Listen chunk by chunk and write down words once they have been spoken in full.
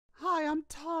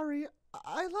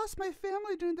I lost my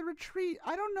family during the retreat.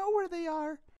 I don't know where they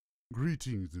are.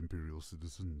 Greetings, Imperial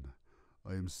citizen.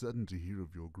 I am saddened to hear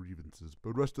of your grievances,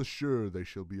 but rest assured they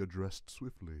shall be addressed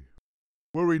swiftly.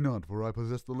 Worry not, for I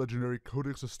possess the legendary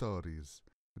Codex Astartes,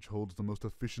 which holds the most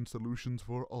efficient solutions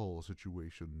for all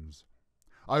situations.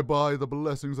 I buy the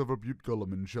blessings of Rebuke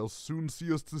Gulliman shall soon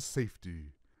see us to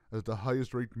safety. As the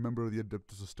highest-ranked member of the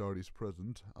Adeptus Astartes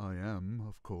present, I am,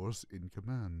 of course, in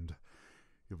command.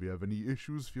 If you have any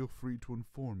issues, feel free to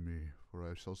inform me, for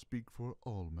I shall speak for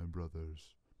all my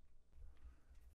brothers.